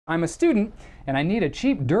I'm a student and I need a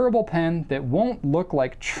cheap, durable pen that won't look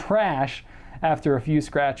like trash after a few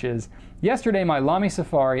scratches. Yesterday, my Lamy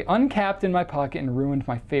Safari uncapped in my pocket and ruined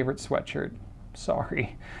my favorite sweatshirt.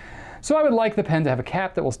 Sorry. So I would like the pen to have a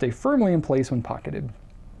cap that will stay firmly in place when pocketed.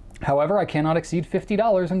 However, I cannot exceed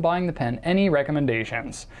 $50 when buying the pen. Any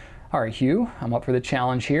recommendations? All right, Hugh, I'm up for the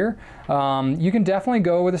challenge here. You can definitely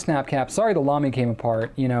go with a snap cap. Sorry the Lamy came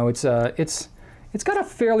apart. You know, it's got a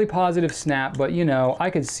fairly positive snap, but you know, I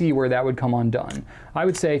could see where that would come undone. I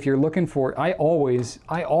would say if you're looking for, I always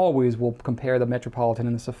will compare the Metropolitan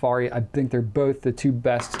and the Safari. I think they're both the two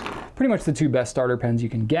best, pretty much the two best starter pens you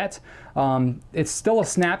can get. It's still a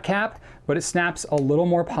snap cap, but it snaps a little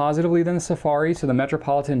more positively than the Safari, so the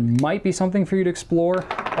Metropolitan might be something for you to explore.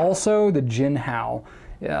 Also, the Jinhao.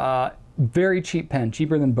 Very cheap pen,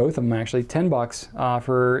 cheaper than both of them actually, 10 bucks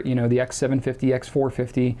for, you know, the X750,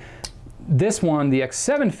 X450. This one, the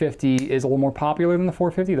X750, is a little more popular than the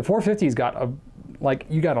 450. The 450's got a,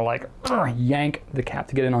 you gotta yank the cap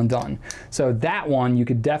to get it undone. So that one you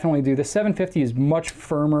could definitely do. The 750 is much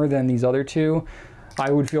firmer than these other two.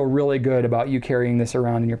 I would feel really good about you carrying this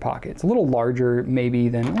around in your pocket. It's a little larger maybe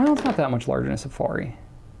than, well, it's not that much larger than a Safari.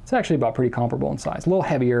 It's actually about pretty comparable in size, a little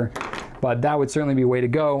heavier, but that would certainly be a way to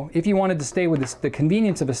go if you wanted to stay with the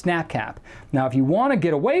convenience of a snap cap. Now, if you want to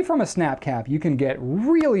get away from a snap cap, you can get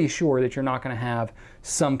really sure that you're not going to have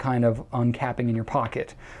some kind of uncapping in your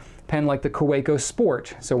pocket. Pen like the Kaweco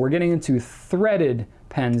Sport. So we're getting into threaded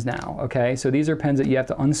pens now, okay? So these are pens that you have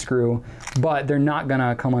to unscrew, but they're not going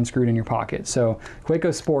to come unscrewed in your pocket. So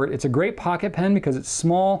Kaweco Sport, it's a great pocket pen because it's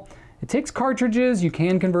small. It takes cartridges. You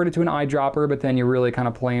can convert it to an eyedropper, but then you're really kind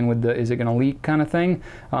of playing with the is it going to leak kind of thing.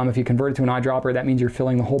 If you convert it to an eyedropper, that means you're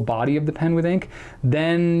filling the whole body of the pen with ink.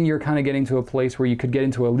 Then you're kind of getting to a place where you could get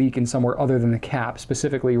into a leak in somewhere other than the cap,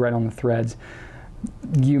 specifically right on the threads.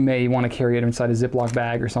 You may want to carry it inside a Ziploc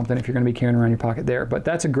bag or something if you're going to be carrying around your pocket there, but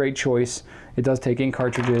that's a great choice. It does take ink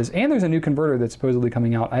cartridges, and there's a new converter that's supposedly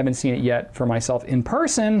coming out. I haven't seen it yet for myself in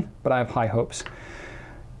person, but I have high hopes.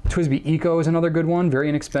 TWSBI Eco is another good one, very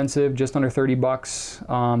inexpensive, just under 30 bucks.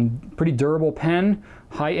 Pretty durable pen,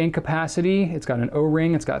 high ink capacity. It's got an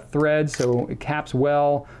O-ring, it's got threads, so it caps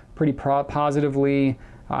well, pretty positively.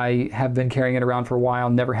 I have been carrying it around for a while,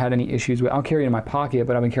 never had any issues with it. I'll carry it in my pocket,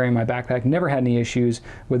 but I've been carrying it in my backpack, never had any issues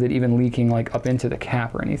with it even leaking like up into the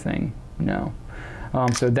cap or anything, no.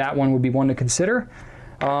 So that one would be one to consider.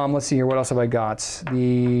 Let's see here, what else have I got?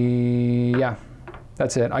 Yeah.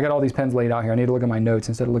 That's it. I got all these pens laid out here. I need to look at my notes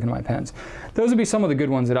instead of looking at my pens. Those would be some of the good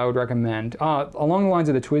ones that I would recommend. Along the lines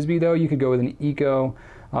of the TWSBI though, you could go with an Eco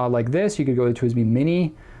like this. You could go with the TWSBI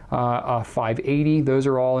Mini, 580. Those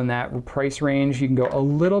are all in that price range. You can go a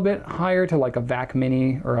little bit higher to like a VAC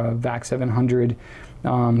Mini or a VAC 700.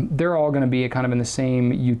 They're all going to be kind of in the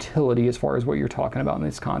same utility as far as what you're talking about in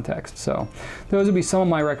this context. So those would be some of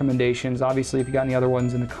my recommendations. Obviously, if you got any other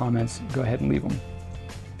ones in the comments, go ahead and leave them.